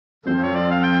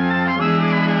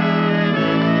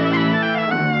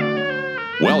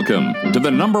Welcome to the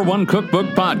 #1 cookbook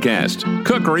podcast,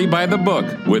 Cookery by the Book,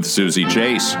 with Susie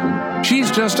Chase.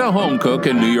 She's just a home cook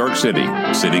in New York City,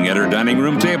 sitting at her dining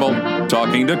room table,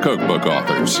 talking to cookbook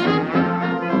authors.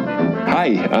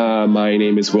 Hi, my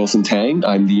name is Wilson Tang.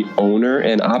 I'm the owner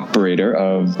and operator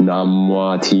of Nam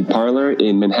Mua Tea Parlor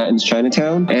in Manhattan's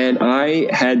Chinatown. And I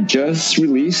had just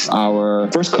released our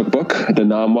first cookbook, the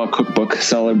Nam Mua Cookbook,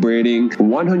 celebrating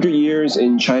 100 years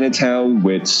in Chinatown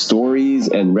with stories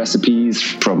and recipes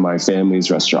from my family's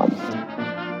restaurant.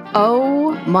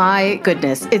 Oh my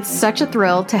goodness. It's such a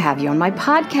thrill to have you on my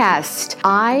podcast.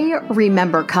 I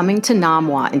remember coming to Nam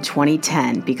Mua in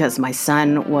 2010 because my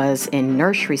son was in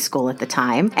nursery school at the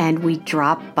time, and we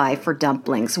dropped by for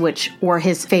dumplings, which were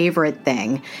his favorite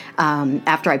thing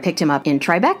after I picked him up in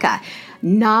Tribeca.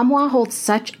 Nam Mua holds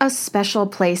such a special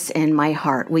place in my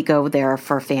heart. We go there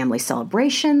for family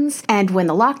celebrations, and when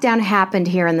the lockdown happened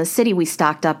here in the city, we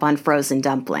stocked up on frozen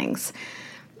dumplings.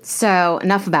 So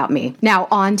enough about me. Now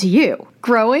on to you.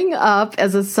 Growing up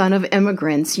as a son of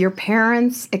immigrants, your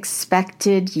parents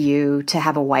expected you to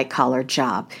have a white-collar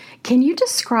job. Can you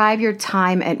describe your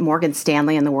time at Morgan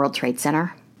Stanley in the World Trade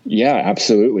Center? Yeah,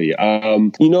 absolutely.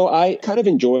 I kind of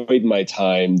enjoyed my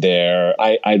time there.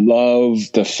 I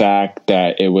loved the fact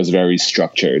that it was very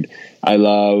structured. I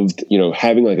loved,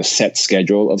 having like a set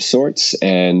schedule of sorts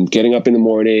and getting up in the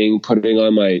morning, putting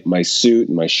on my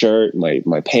suit, my shirt, my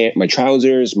pants, my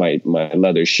trousers, my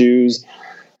leather shoes,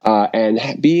 and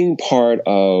being part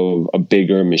of a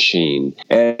bigger machine.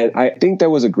 And I think that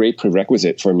was a great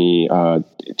prerequisite for me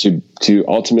to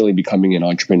ultimately becoming an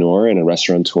entrepreneur and a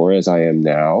restaurateur as I am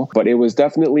now. But it was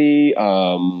definitely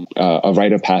a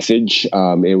rite of passage.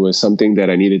 It was something that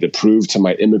I needed to prove to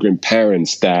my immigrant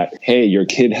parents that, hey, your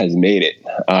kid has made it.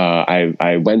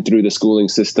 I went through the schooling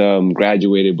system,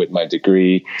 graduated with my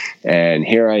degree, and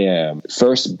here I am,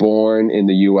 first born in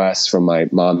the U.S. from my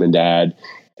mom and dad,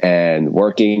 and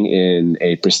working in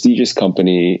a prestigious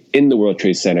company in the World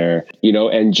Trade Center,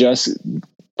 and just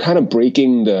kind of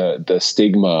breaking the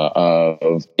stigma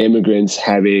of immigrants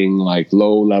having like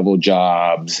low-level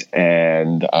jobs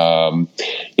and,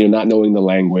 not knowing the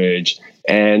language.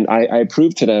 And I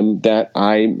proved to them that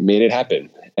I made it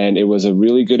happen. And it was a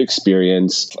really good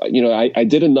experience. I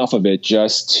did enough of it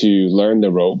just to learn the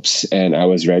ropes, and I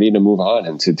was ready to move on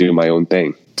and to do my own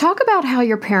thing. Talk about how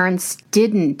your parents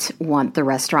didn't want the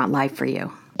restaurant life for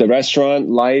you. The restaurant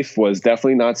life was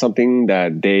definitely not something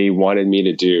that they wanted me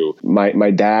to do.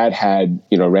 My dad had,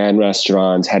 ran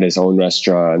restaurants, had his own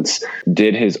restaurants,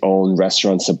 did his own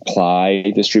restaurant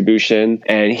supply distribution,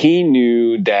 and he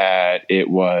knew that it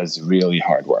was really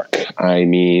hard work. I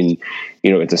mean,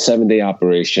 it's a 7-day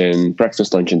operation,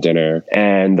 breakfast, lunch, and dinner,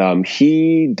 and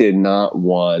he did not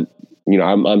want,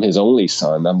 I'm his only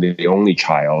son. I'm the only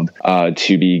child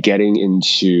to be getting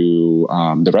into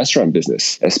the restaurant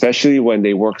business, especially when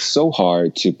they worked so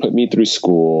hard to put me through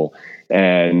school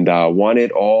and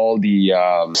wanted all the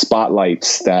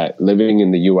spotlights that living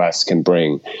in the U.S. can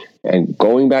bring. And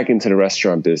going back into the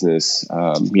restaurant business,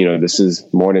 this is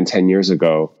more than 10 years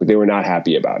ago, but they were not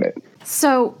happy about it.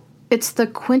 So it's the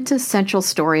quintessential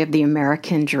story of the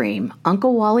American dream.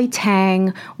 Uncle Wally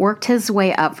Tang worked his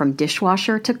way up from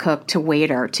dishwasher to cook to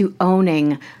waiter to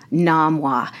owning Nam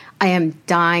Mua. I am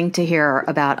dying to hear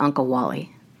about Uncle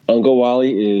Wally. Uncle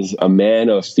Wally is a man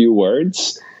of few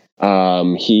words.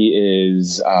 He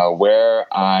is where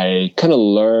I kind of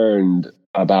learned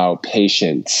about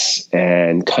patience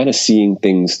and kind of seeing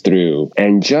things through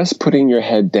and just putting your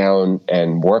head down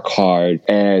and work hard,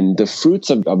 and the fruits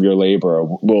of your labor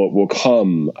will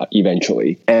come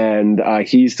eventually. And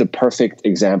he's the perfect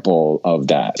example of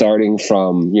that, starting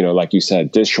from, like you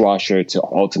said, dishwasher to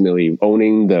ultimately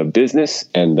owning the business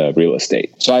and the real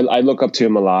estate. So I look up to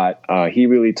him a lot. He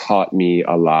really taught me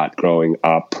a lot growing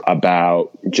up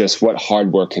about just what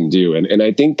hard work can do. And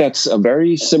I think that's a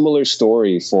very similar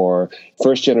story for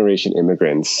first-generation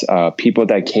immigrants, people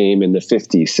that came in the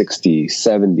 50s, 60s,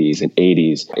 70s, and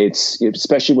 80s. It's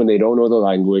especially when they don't know the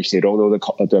language, they don't know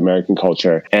the American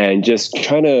culture, and just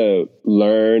trying to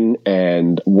learn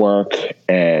and work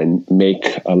and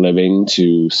make a living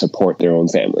to support their own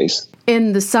families.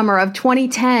 In the summer of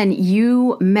 2010,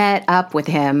 you met up with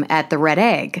him at the Red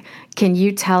Egg. Can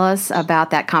you tell us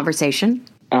about that conversation?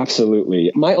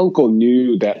 Absolutely. My uncle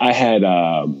knew that I had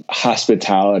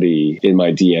hospitality in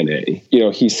my DNA.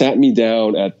 He sat me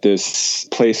down at this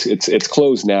place. It's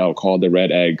closed now, called the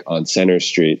Red Egg on Center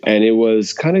Street. And it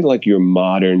was kind of like your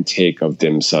modern take of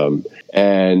dim sum.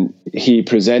 And he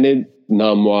presented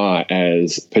Nam Mua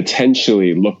as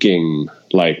potentially looking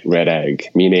like Red Egg,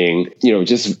 meaning,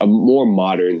 just a more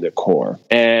modern decor.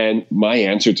 And my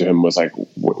answer to him was like,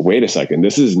 wait a second,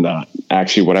 this is not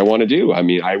actually what I want to do. I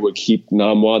mean, I would keep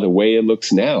Nam Wah the way it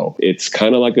looks now. It's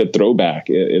kind of like a throwback.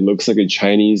 It looks like a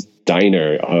Chinese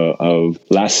diner of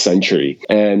last century.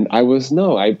 And I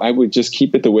would just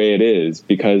keep it the way it is,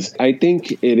 because I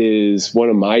think it is one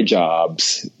of my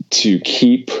jobs to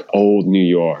keep old New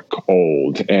York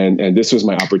old. And this was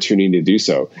my opportunity to do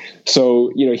so.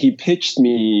 So, he pitched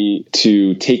me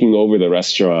to taking over the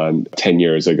restaurant 10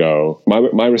 years ago.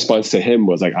 My response to him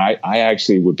was like, I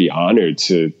actually would be honored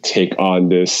to take on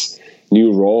this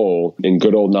new role in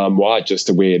good old Nam Wah, just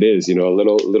the way it is. A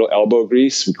little elbow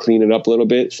grease. We clean it up a little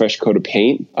bit, fresh coat of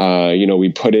paint.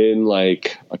 We put in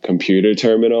like a computer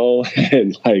terminal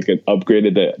and like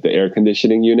upgraded the air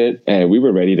conditioning unit, and we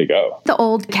were ready to go. The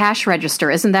old cash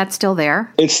register, isn't that still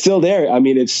there? It's still there. I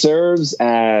mean, it serves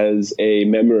as a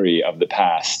memory of the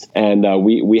past, and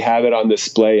we have it on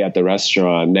display at the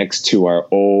restaurant next to our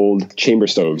old chamber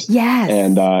stoves. Yes,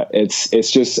 and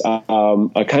it's just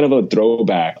a kind of a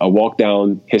throwback, a walk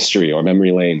down history or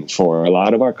memory lane for a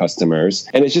lot of our customers.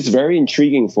 And it's just very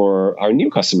intriguing for our new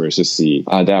customers to see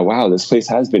that, wow, this place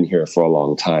has been here for a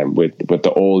long time with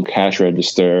the old cash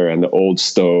register and the old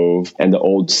stove and the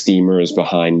old steamers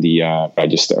behind the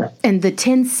register. And the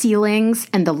tin ceilings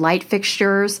and the light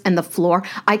fixtures and the floor.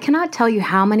 I cannot tell you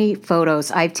how many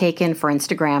photos I've taken for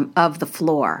Instagram of the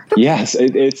floor. Yes,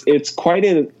 it's quite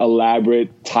an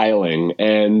elaborate tiling.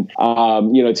 And,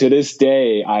 to this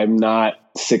day, I'm not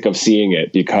sick of seeing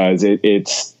it, because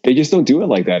they just don't do it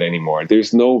like that anymore.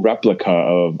 There's no replica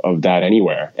of that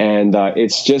anywhere. And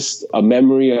it's just a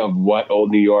memory of what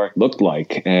old New York looked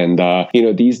like. And,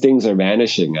 these things are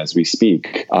vanishing as we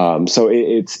speak. So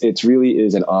it's really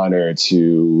is an honor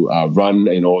to run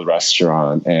an old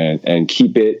restaurant and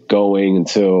keep it going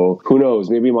until, who knows,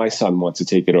 maybe my son wants to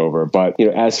take it over. But,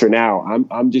 as for now,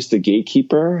 I'm just a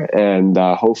gatekeeper, and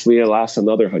hopefully it lasts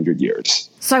another 100 years.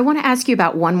 So I want to ask you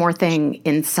about one more thing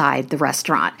inside the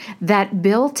restaurant. That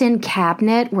built-in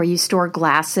cabinet where you store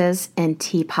glasses and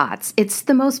teapots. It's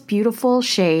the most beautiful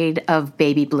shade of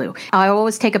baby blue. I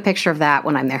always take a picture of that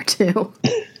when I'm there too.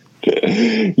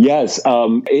 Yes.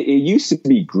 It used to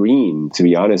be green, to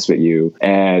be honest with you.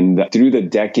 And through the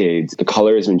decades, the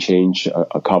color has been changed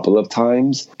a couple of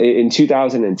times. In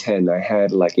 2010, I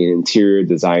had like an interior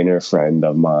designer friend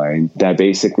of mine that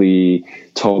basically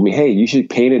told me, hey, you should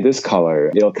paint it this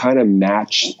color. It'll kind of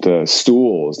match the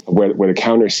stools where the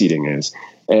counter seating is.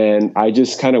 And I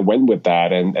just kind of went with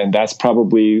that. And that's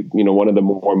probably, one of the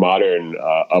more modern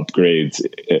upgrades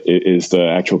is the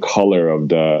actual color of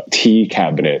the tea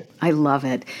cabinet. I love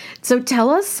it. So tell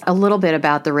us a little bit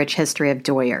about the rich history of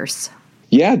Doyers.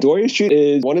 Yeah, Dorrier Street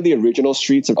is one of the original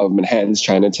streets of Manhattan's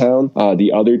Chinatown.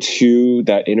 The other two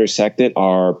that intersect it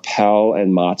are Pell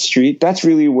and Mott Street. That's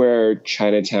really where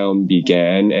Chinatown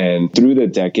began. And through the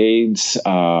decades,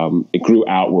 it grew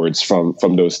outwards from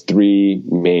those three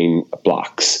main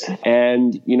blocks.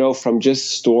 And, from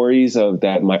just stories of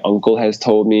that my uncle has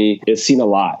told me, it's seen a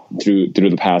lot through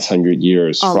the past 100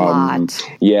 years.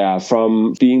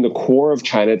 From being the core of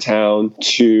Chinatown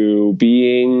to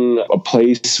being a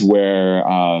place where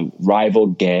rival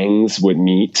gangs would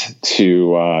meet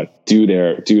to do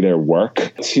their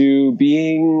work, to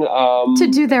being to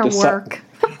do their work.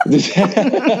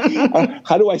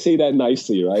 How do I say that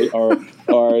nicely, right?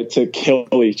 Or to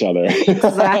kill each other.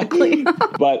 Exactly.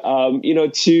 But,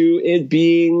 to it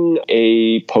being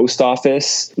a post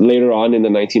office later on in the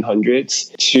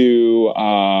 1900s, to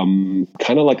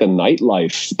kind of like a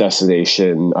nightlife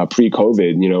destination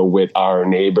pre-COVID, with our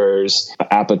neighbors,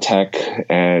 Apothec,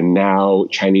 and now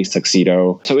Chinese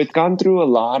Tuxedo. So it's gone through a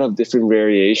lot of different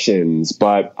variations,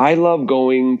 but I love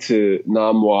going to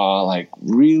Nam Wah like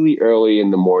really early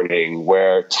in the morning,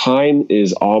 where time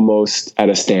is almost at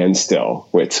a standstill,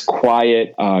 where it's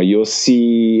quiet. You'll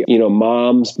see,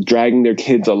 moms dragging their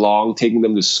kids along, taking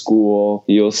them to school.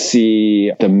 You'll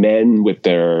see the men with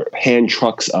their hand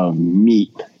trucks of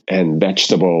meat and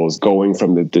vegetables going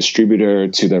from the distributor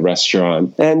to the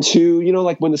restaurant. And to,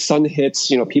 like when the sun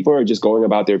hits, people are just going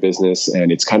about their business,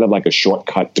 and it's kind of like a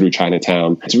shortcut through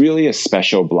Chinatown. It's really a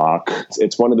special block.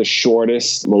 It's one of the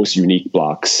shortest, most unique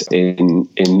blocks in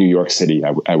New York City,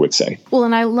 I would say. Well,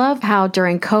 and I love how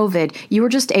during COVID, you were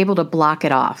just able to block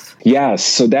it off. Yes.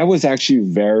 So that was actually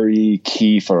very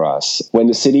key for us. When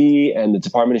the city and the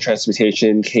Department of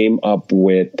Transportation came up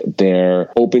with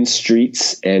their open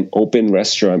streets and open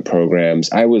restaurant different programs.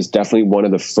 I was definitely one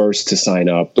of the first to sign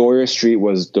up. Dorrier Street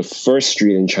was the first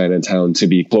street in Chinatown to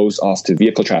be closed off to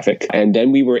vehicle traffic. And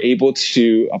then we were able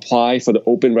to apply for the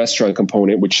open restaurant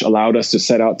component, which allowed us to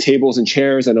set out tables and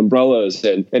chairs and umbrellas.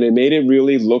 And it made it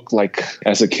really look like,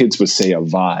 as the kids would say, a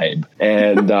vibe.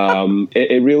 And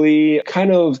it really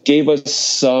kind of gave us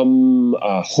some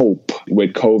hope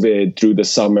with COVID through the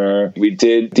summer. We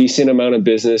did decent amount of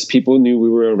business. People knew we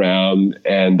were around,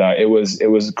 and it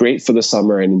was great for the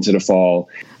summer and into the fall.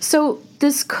 So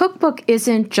this cookbook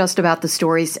isn't just about the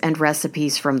stories and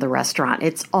recipes from the restaurant.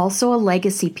 It's also a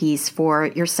legacy piece for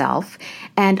yourself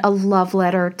and a love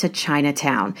letter to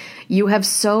Chinatown. You have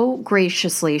so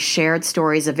graciously shared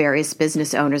stories of various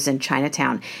business owners in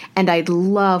Chinatown, and I'd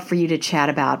love for you to chat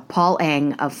about Paul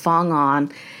Eng of Fong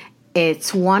On.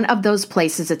 It's one of those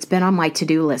places that's been on my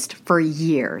to-do list for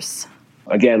years.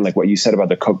 Again, like what you said about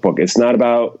the cookbook, it's not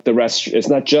about the it's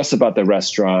not just about the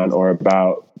restaurant or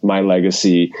about my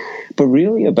legacy, but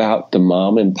really about the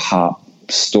mom and pop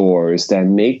stores that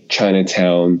make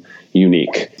Chinatown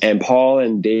unique. And Paul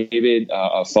and David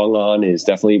Fong On is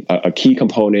definitely a key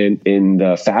component in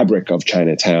the fabric of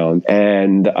Chinatown.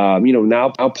 And, now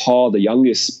Paul, the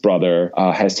youngest brother,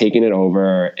 has taken it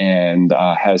over and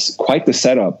has quite the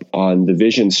setup on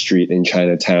Division Street in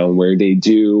Chinatown, where they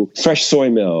do fresh soy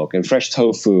milk and fresh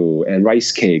tofu and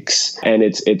rice cakes. And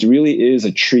it really is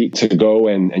a treat to go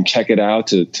and check it out,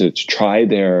 to try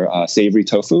their savory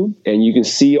tofu. And you can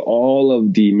see all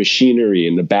of the machinery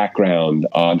in the background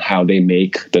on how they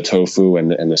make the tofu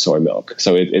and the soy milk.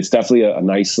 So it's definitely a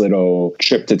nice little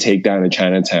trip to take down to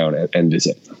Chinatown and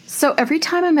visit. So every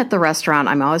time I'm at the restaurant,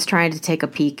 I'm always trying to take a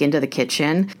peek into the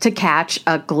kitchen to catch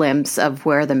a glimpse of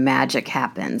where the magic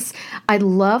happens. I'd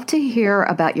love to hear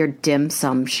about your dim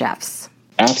sum chefs.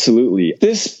 Absolutely.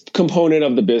 This component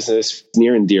of the business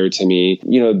near and dear to me.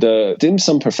 The dim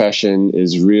sum profession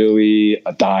is really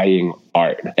a dying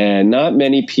art, and not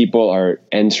many people are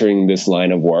entering this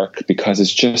line of work because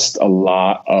it's just a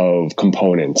lot of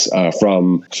components,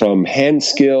 from hand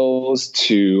skills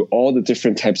to all the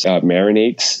different types of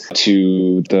marinades,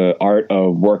 to the art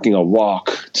of working a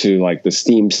wok, to like the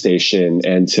steam station,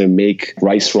 and to make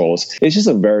rice rolls. It's just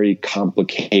a very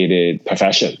complicated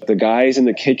profession. The guys in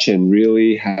the kitchen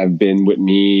really have been with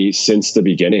me since the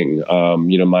beginning.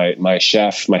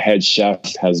 My head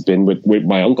chef has been with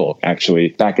my uncle, actually,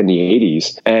 back in the 80s.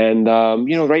 And,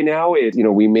 right now,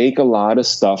 we make a lot of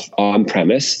stuff on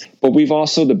premise, but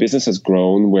the business has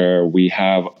grown where we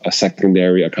have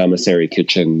a commissary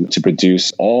kitchen to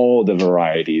produce all the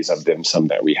varieties of dim sum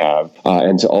that we have,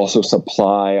 and to also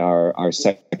supply our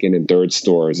second and third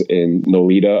stores in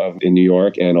Nolita in New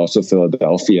York and also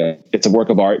Philadelphia. It's a work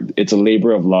of art. It's a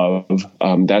labor of love.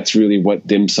 That's really what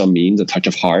dim sum means, a touch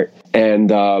of heart. And,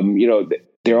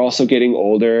 they're also getting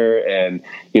older, and,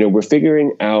 we're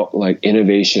figuring out like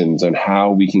innovations on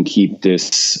how we can keep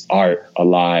this art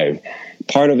alive.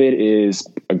 Part of it is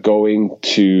going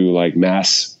to like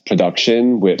mass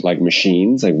production with like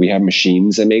machines. Like we have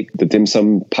machines that make the dim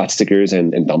sum pot stickers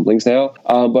and dumplings now,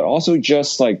 but also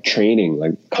just like training,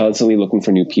 like constantly looking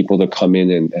for new people to come in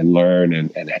and learn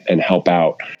and help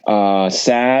out.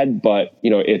 Sad, but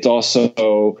it's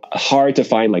also hard to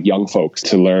find like young folks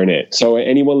to learn it. So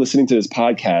anyone listening to this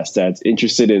podcast that's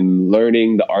interested in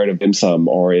learning the art of dim sum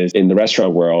or is in the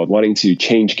restaurant world wanting to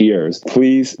change gears,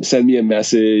 please send me a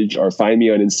message or find me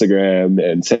on Instagram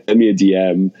and send me a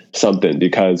DM, something,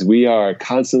 because we are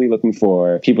constantly looking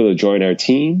for people to join our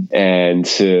team and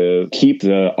to keep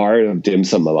the art of dim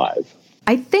sum alive.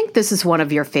 I think this is one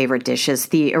of your favorite dishes,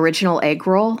 the original egg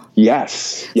roll.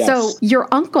 Yes. So your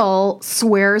uncle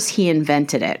swears he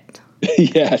invented it.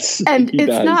 Yes. And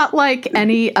it's not like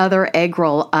any other egg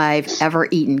roll I've ever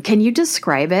eaten. Can you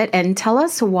describe it and tell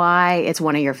us why it's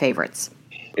one of your favorites?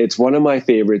 It's one of my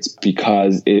favorites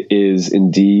because it is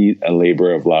indeed a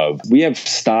labor of love. We have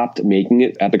stopped making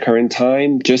it at the current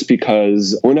time just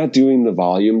because we're not doing the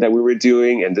volume that we were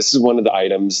doing. And this is one of the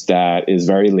items that is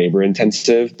very labor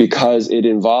intensive because it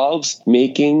involves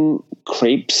making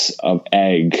crepes of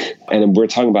egg. And we're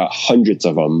talking about hundreds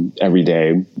of them every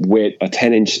day with a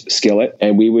 10-inch skillet.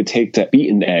 And we would take the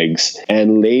beaten eggs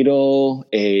and ladle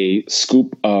a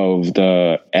scoop of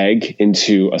the egg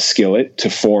into a skillet to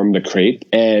form the crepe.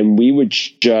 And we would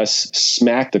just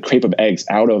smack the crepe of eggs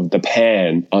out of the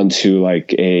pan onto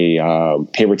like a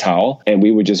paper towel. And we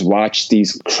would just watch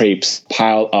these crepes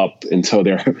pile up until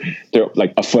they're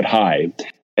like a foot high.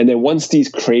 And then once these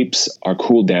crepes are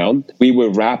cooled down, we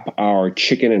would wrap our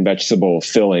chicken and vegetable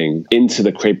filling into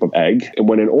the crepe of egg. And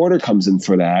when an order comes in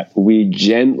for that, we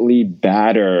gently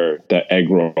batter the egg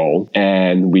roll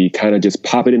and we kind of just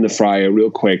pop it in the fryer real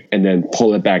quick and then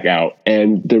pull it back out.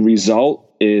 And the result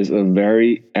is a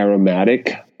very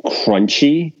aromatic,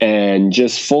 crunchy, and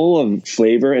just full of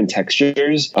flavor and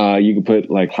textures. You can put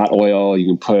like hot oil, you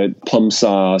can put plum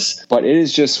sauce, but it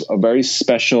is just a very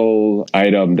special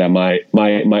item that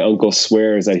my uncle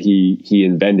swears that he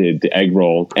invented, the egg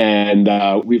roll. And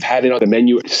we've had it on the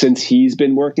menu since he's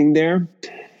been working there.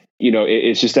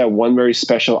 It's just that one very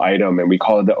special item, and we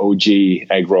call it the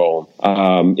OG egg roll.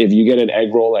 If you get an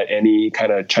egg roll at any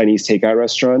kind of Chinese takeout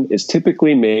restaurant, it's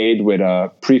typically made with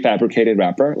a prefabricated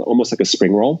wrapper, almost like a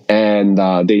spring roll. And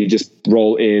they just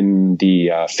roll in the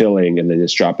filling and then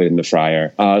just drop it in the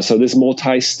fryer. So this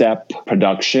multi-step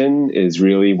production is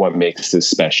really what makes this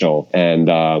special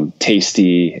and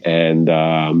tasty and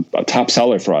a top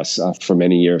seller for us for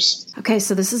many years. Okay,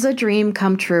 so this is a dream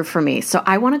come true for me. So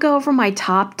I want to go over my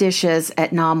top dishes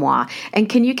at Nam Wah. And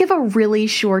can you give a really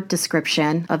short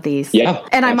description of these? Yeah,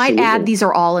 and I absolutely. might add, these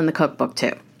are all in the cookbook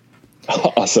too.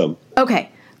 Awesome. Okay,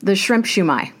 the shrimp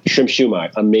shumai. Shrimp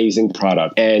shumai, amazing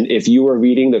product. And if you were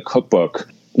reading the cookbook,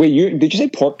 did you say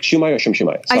pork shumai or shrimp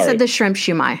shumai? Sorry. I said the shrimp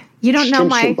shumai. You don't know Shrimp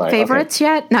my shumai, favorites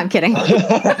yet? No, I'm kidding.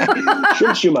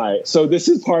 Shrimp shumai. So this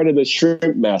is part of the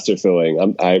shrimp master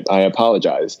filling. I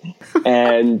apologize.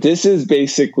 And this is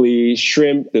basically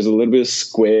shrimp. There's a little bit of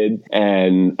squid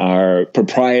and our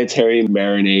proprietary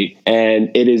marinade.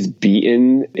 And it is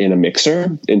beaten in a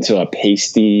mixer into a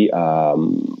pasty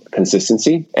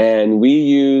consistency. And we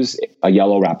use a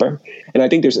yellow wrapper. And I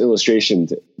think there's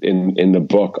illustrations in the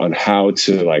book on how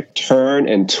to like turn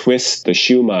and twist the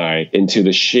shumai into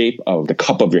the shape of the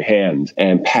cup of your hand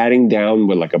and patting down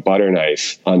with like a butter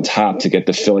knife on top to get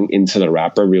the filling into the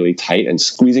wrapper really tight and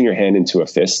squeezing your hand into a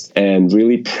fist and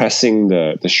really pressing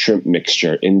the shrimp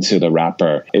mixture into the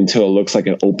wrapper until it looks like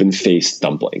an open-faced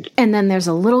dumpling. And then there's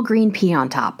a little green pea on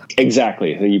top.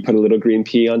 Exactly. Then you put a little green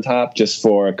pea on top just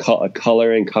for a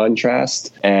color and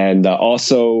contrast. And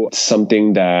also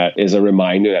something that is a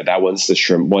reminder that one's the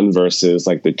shrimp one versus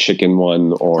like the chicken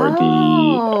one or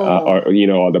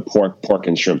the pork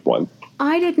and shrimp one.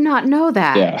 I did not know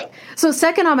that. Yeah. So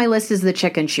second on my list is the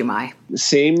chicken shumai.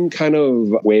 Same kind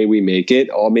of way we make it,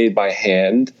 all made by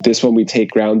hand. This one we take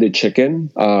grounded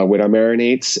chicken with our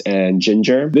marinades and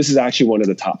ginger. This is actually one of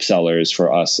the top sellers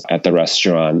for us at the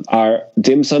restaurant. Our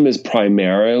dim sum is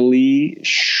primarily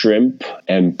shrimp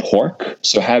and pork.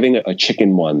 So having a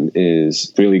chicken one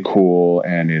is really cool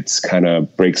and it's kind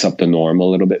of breaks up the norm a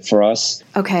little bit for us.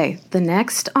 Okay, the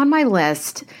next on my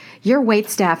list, your wait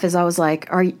staff is always like,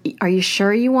 are you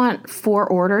sure you want 4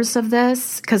 orders of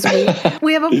this? Because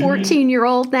we have a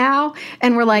 14-year-old now,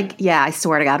 and we're like, yeah, I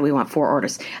swear to God, we want 4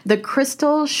 orders. The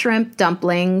crystal shrimp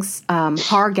dumplings,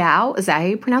 har gao, is that how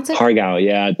you pronounce it? Har gao,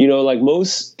 yeah. Like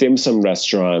most dim sum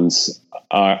restaurants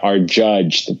are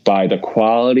judged by the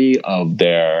quality of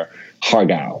their har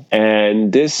gao.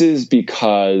 And this is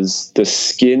because the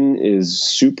skin is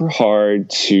super hard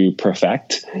to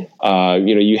perfect.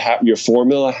 Your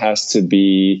formula has to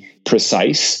be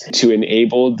precise to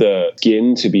enable the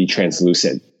skin to be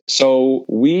translucent. So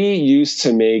we used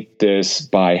to make this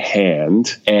by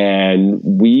hand, and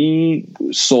we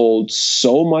sold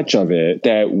so much of it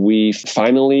that we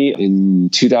finally, in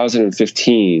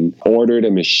 2015, ordered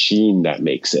a machine that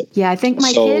makes it. Yeah, I think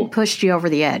my kid pushed you over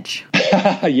the edge.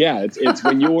 Yeah, it's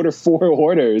when you order 4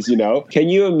 orders, Can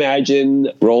you imagine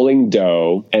rolling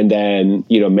dough and then,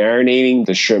 marinating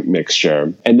the shrimp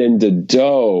mixture, and then the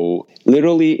dough,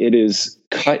 literally it is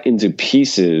cut into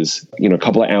pieces, a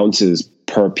couple of ounces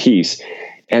per piece.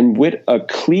 And with a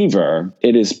cleaver,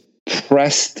 it is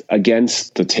pressed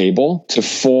against the table to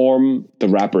form the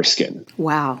wrapper skin.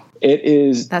 Wow. It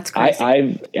is. That's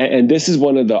crazy. And this is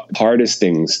one of the hardest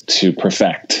things to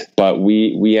perfect, but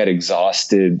we had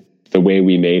exhausted the way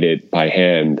we made it by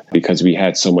hand because we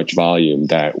had so much volume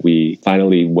that we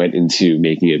finally went into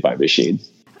making it by machine.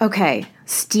 Okay.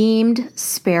 Steamed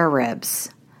spare ribs.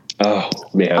 Oh,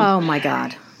 man. Oh, my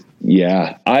God.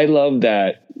 Yeah. I love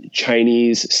that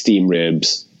Chinese steam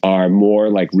ribs are more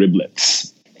like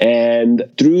riblets. And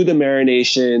through the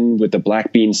marination with the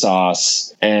black bean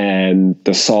sauce and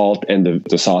the salt and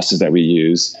the sauces that we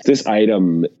use, this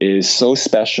item is so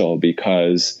special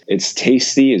because it's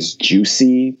tasty, it's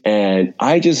juicy, and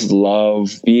I just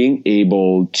love being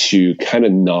able to kind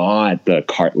of gnaw at the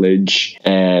cartilage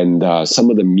and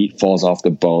some of the meat falls off the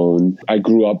bone. I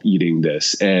grew up eating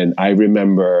this, and I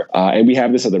remember, and we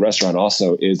have this at the restaurant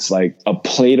also, it's like a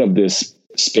plate of this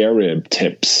spare rib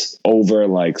tips over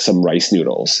like some rice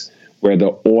noodles, where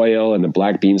the oil and the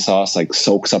black bean sauce like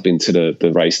soaks up into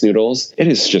the rice noodles. It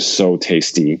is just so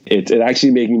tasty. It's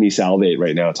actually making me salivate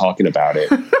right now talking about it.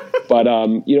 But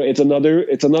it's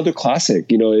another classic.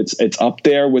 It's up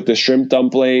there with the shrimp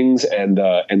dumplings and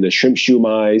the shrimp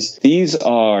shumais. These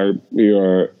are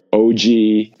your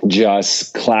OG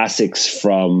just classics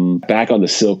from back on the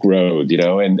Silk Road,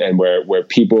 and where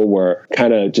people were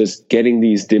kind of just getting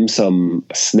these dim sum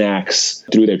snacks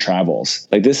through their travels.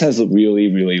 Like, this has a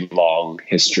really, really long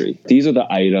history. These are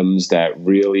the items that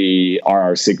really are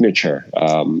our signature,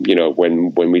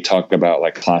 when we talk about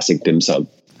like classic dim sum.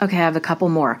 Okay, I have a couple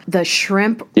more. The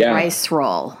shrimp rice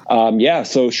roll.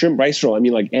 So shrimp rice roll,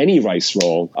 like any rice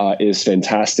roll is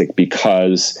fantastic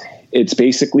because it's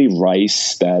basically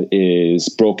rice that is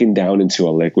broken down into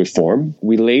a liquid form.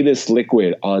 We lay this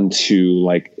liquid onto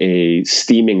like a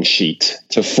steaming sheet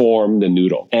to form the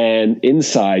noodle. And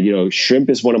inside, shrimp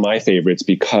is one of my favorites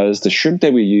because the shrimp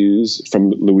that we use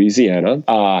from Louisiana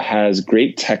has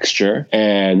great texture,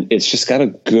 and it's just got a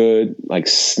good like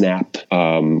snap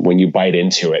when you bite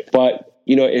into it. But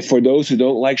if for those who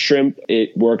don't like shrimp,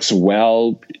 it works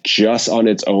well just on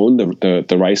its own,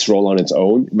 the rice roll on its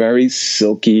own. Very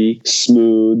silky,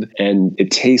 smooth, and it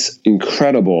tastes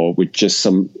incredible with just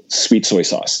some sweet soy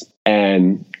sauce.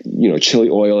 And, chili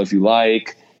oil if you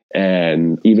like.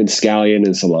 And even scallion and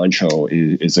cilantro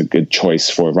is a good choice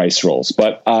for rice rolls.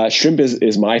 But shrimp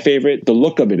is my favorite. The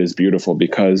look of it is beautiful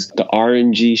because the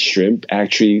orangey shrimp,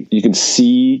 actually, you can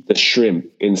see the shrimp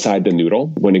inside the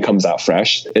noodle when it comes out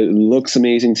fresh. It looks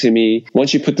amazing to me.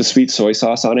 Once you put the sweet soy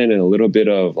sauce on it and a little bit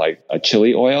of like a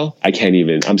chili oil,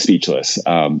 I'm speechless.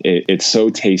 It's so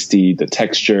tasty. The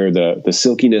texture, the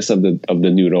silkiness of the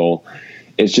noodle.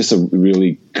 It's just a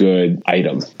really good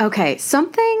item. Okay,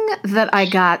 something that I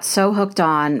got so hooked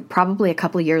on probably a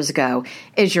couple of years ago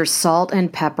is your salt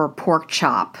and pepper pork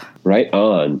chop. Right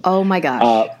on. Oh my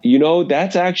gosh.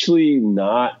 That's actually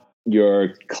not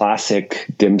your classic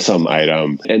dim sum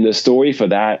item. And the story for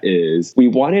that is we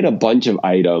wanted a bunch of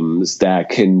items that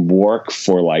can work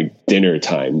for like dinner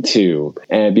time too.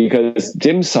 And because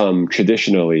dim sum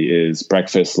traditionally is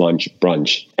breakfast, lunch,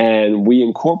 brunch. And we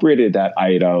incorporated that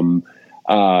item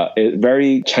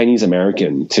very Chinese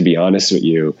American, to be honest with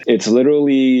you. It's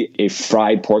literally a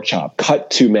fried pork chop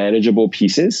cut to manageable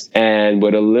pieces and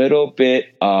with a little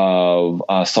bit of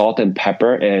salt and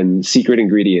pepper and secret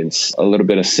ingredients, a little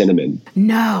bit of cinnamon.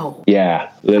 No. Yeah,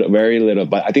 very little.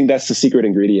 But I think that's the secret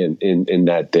ingredient in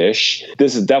that dish.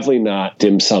 This is definitely not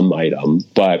dim sum item,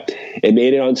 but it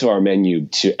made it onto our menu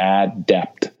to add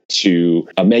depth to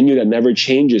a menu that never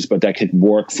changes, but that could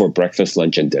work for breakfast,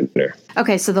 lunch, and dinner.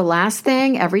 Okay, so the last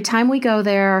thing, every time we go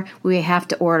there, we have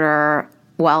to order,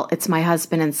 well, it's my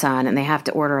husband and son, and they have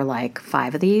to order like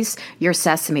 5 of these, your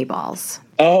sesame balls.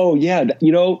 Oh, yeah.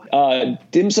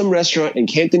 Dim sum restaurant and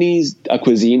Cantonese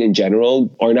cuisine in general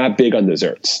are not big on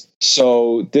desserts.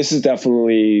 So this is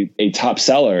definitely a top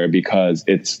seller because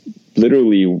it's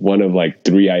literally one of like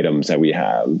 3 items that we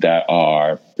have that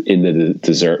are in the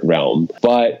dessert realm.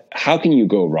 But how can you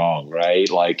go wrong, right?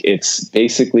 Like, it's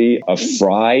basically a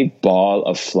fried ball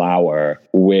of flour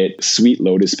with sweet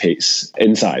lotus paste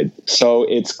inside. So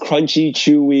it's crunchy,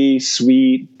 chewy,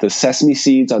 sweet. The sesame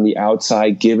seeds on the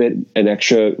outside give it an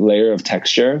extra layer of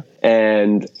texture.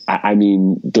 And I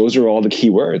mean, those are all the key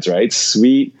words, right?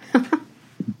 Sweet,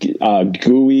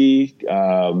 gooey,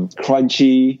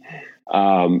 crunchy,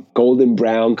 golden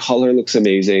brown. Color looks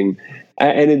amazing.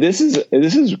 And this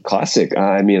is classic.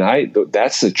 I mean,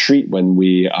 that's a treat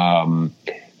when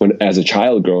as a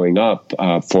child growing up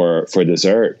for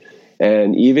dessert,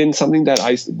 and even something that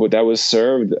was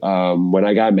served when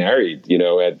I got married.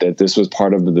 That this was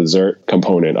part of the dessert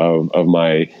component of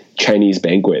my Chinese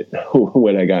banquet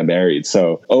when I got married.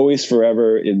 So always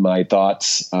forever in my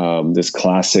thoughts, this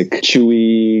classic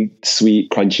chewy,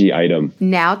 sweet, crunchy item.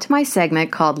 Now to my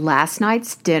segment called Last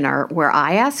Night's Dinner, where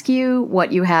I ask you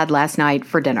what you had last night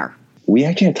for dinner. We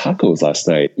actually had tacos last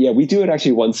night. Yeah, we do it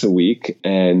actually once a week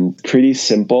and pretty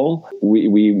simple.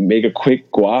 We make a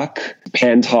quick guac,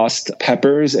 pan-tossed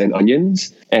peppers and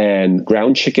onions, and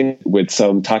ground chicken with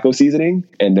some taco seasoning,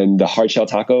 and then the hard shell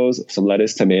tacos, some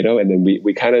lettuce, tomato, and then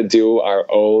we kind of do our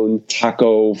own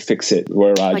taco fix-it,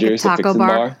 Roy Rogers, like a taco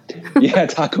bar. Yeah,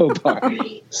 taco bar.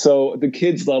 So the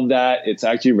kids love that. It's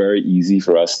actually very easy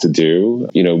for us to do.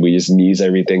 We just mise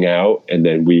everything out, and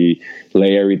then we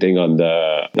lay everything on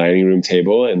the dining room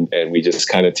table, and we just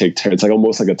kind of take turns. It's like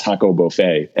almost like a taco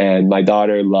buffet. And my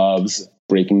daughter loves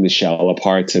breaking the shell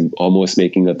apart to almost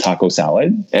making a taco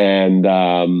salad. And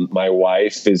my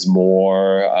wife is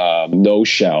more no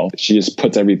shell. She just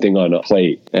puts everything on a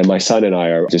plate. And my son and I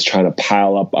are just trying to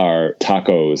pile up our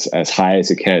tacos as high as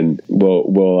it can.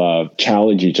 We'll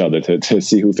challenge each other to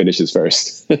see who finishes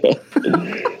first.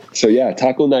 So yeah,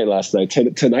 taco night last night.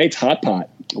 Tonight's hot pot.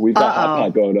 We've got hot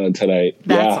pot going on tonight.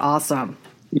 That's awesome.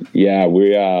 Yeah,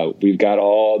 we've got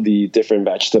all the different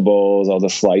vegetables, all the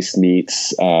sliced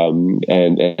meats, and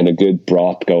a good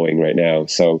broth going right now.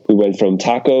 So we went from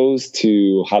tacos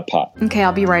to hot pot. Okay,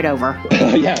 I'll be right over.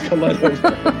 Yeah, come on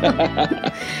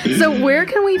over. So where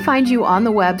can we find you on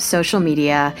the web, social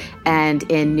media, and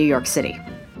in New York City?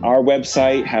 Our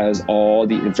website has all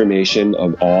the information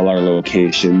of all our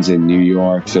locations in New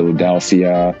York,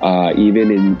 Philadelphia,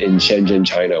 even in Shenzhen,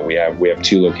 China. We have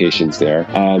 2 locations there.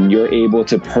 You're able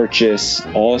to purchase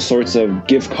all sorts of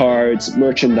gift cards,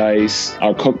 merchandise.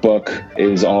 Our cookbook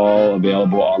is all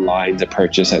available online to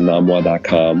purchase at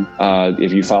namwa.com.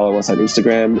 If you follow us on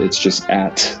Instagram, it's just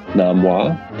at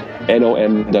Namwa,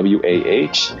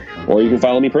 NOMWAH. Or you can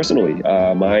follow me personally.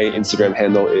 My Instagram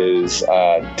handle is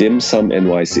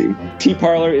dimsumnyc. Tea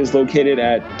Parlor is located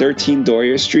at 13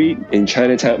 Dorrier Street in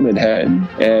Chinatown, Manhattan.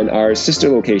 And our sister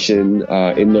location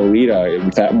in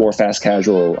Nolita, a more fast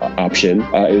casual option,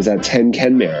 is at 10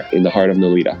 Kenmare in the heart of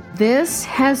Nolita. This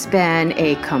has been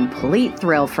a complete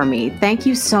thrill for me. Thank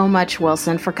you so much,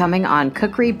 Wilson, for coming on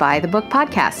Cookery by the Book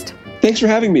podcast. Thanks for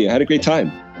having me. I had a great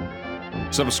time.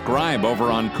 Subscribe over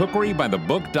on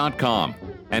cookerybythebook.com.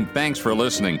 And thanks for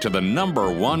listening to the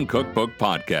 #1 cookbook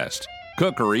podcast,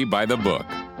 Cookery by the Book.